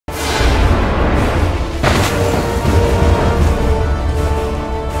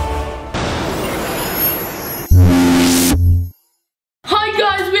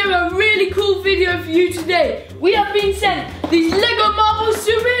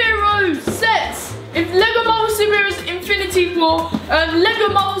more.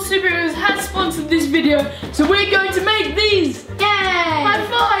 Lego Marvel Superheroes has sponsored this video, so we're going to make these. Yay! High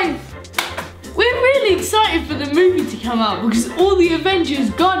five! We're really excited for the movie to come out because all the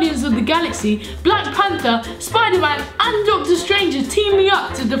Avengers, Guardians of the Galaxy, Black Panther, Spider-Man and Doctor Strange are teaming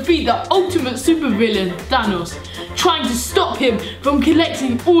up to defeat the ultimate supervillain, Thanos, trying to stop him from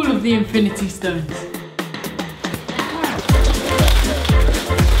collecting all of the Infinity Stones.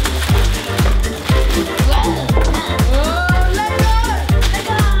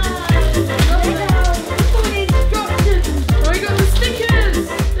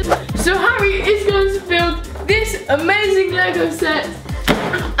 Amazing Lego set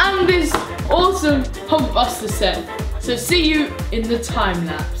and this awesome Hulkbuster set. So see you in the time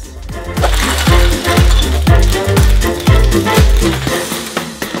lapse.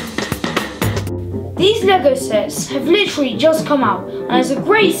 These Lego sets have literally just come out, and there's a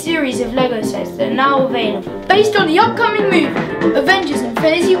great series of Lego sets that are now available based on the upcoming movie Avengers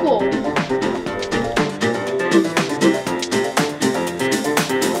Infinity War.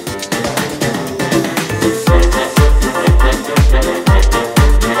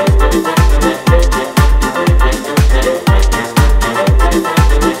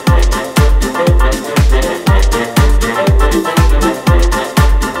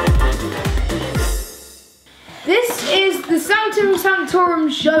 Sanctorum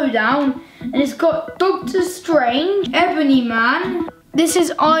Showdown, and it's got Doctor Strange, Ebony Man. This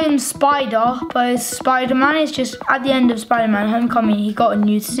is Iron Spider by Spider-Man. It's just at the end of Spider-Man Homecoming, he got a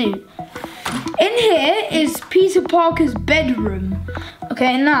new suit. In here is Peter Parker's bedroom.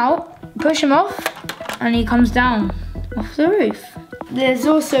 Okay, now push him off, and he comes down off the roof. There's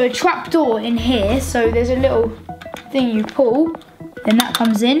also a trapdoor in here, so there's a little thing you pull, then that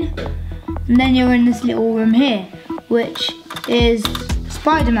comes in, and then you're in this little room here, which is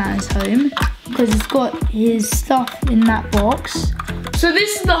Spider-Man's home because it's got his stuff in that box. So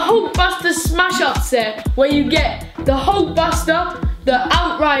this is the Hulkbuster Smash Up set where you get the Hulkbuster, the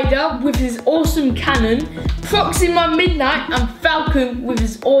Outrider with his awesome cannon, Proxima Midnight and Falcon with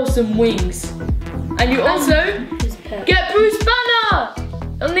his awesome wings. And you also get Bruce Banner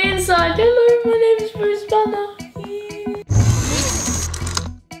on the inside. Hello, my name is Bruce Banner.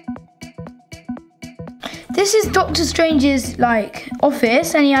 This is Doctor Strange's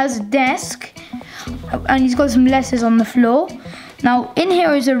office, and he has a desk and he's got some letters on the floor. Now in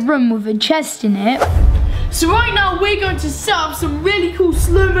here is a room with a chest in it. So right now we're going to set up some really cool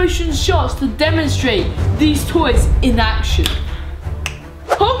slow motion shots to demonstrate these toys in action.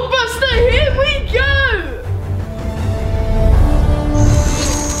 Hulkbuster, here we go!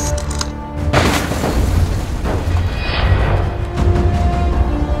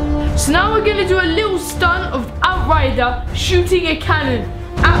 So now we're going to do a little stunt of Outrider shooting a cannon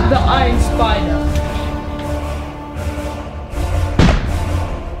at the Iron Spider.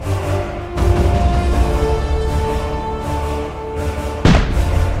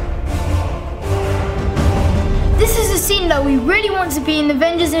 This is a scene that we really want to be in the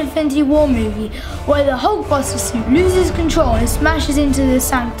Avengers Infinity War movie, where the Hulkbuster suit loses control and smashes into the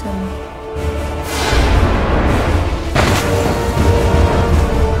sanctum.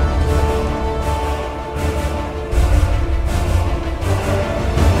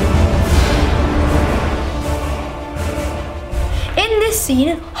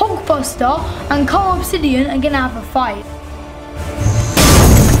 Scene, Hulkbuster and Carl Obsidian are gonna have a fight.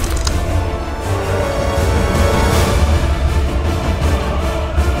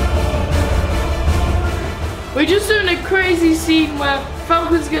 We're just doing a crazy scene where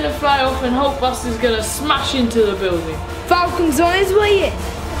Falcon's gonna fly off and Hulkbuster's gonna smash into the building. Falcon's on his way in.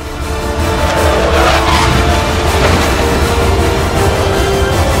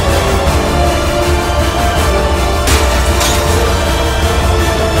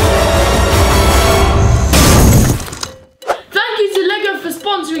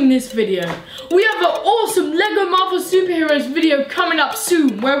 This video. We have an awesome Lego Marvel Superheroes video coming up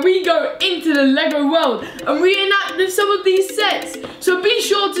soon where we go into the Lego world and reenact with some of these sets. So be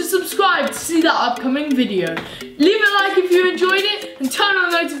sure to subscribe to see that upcoming video. Leave a like if you enjoyed it and turn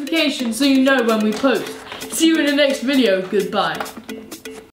on notifications so you know when we post. See you in the next video. Goodbye.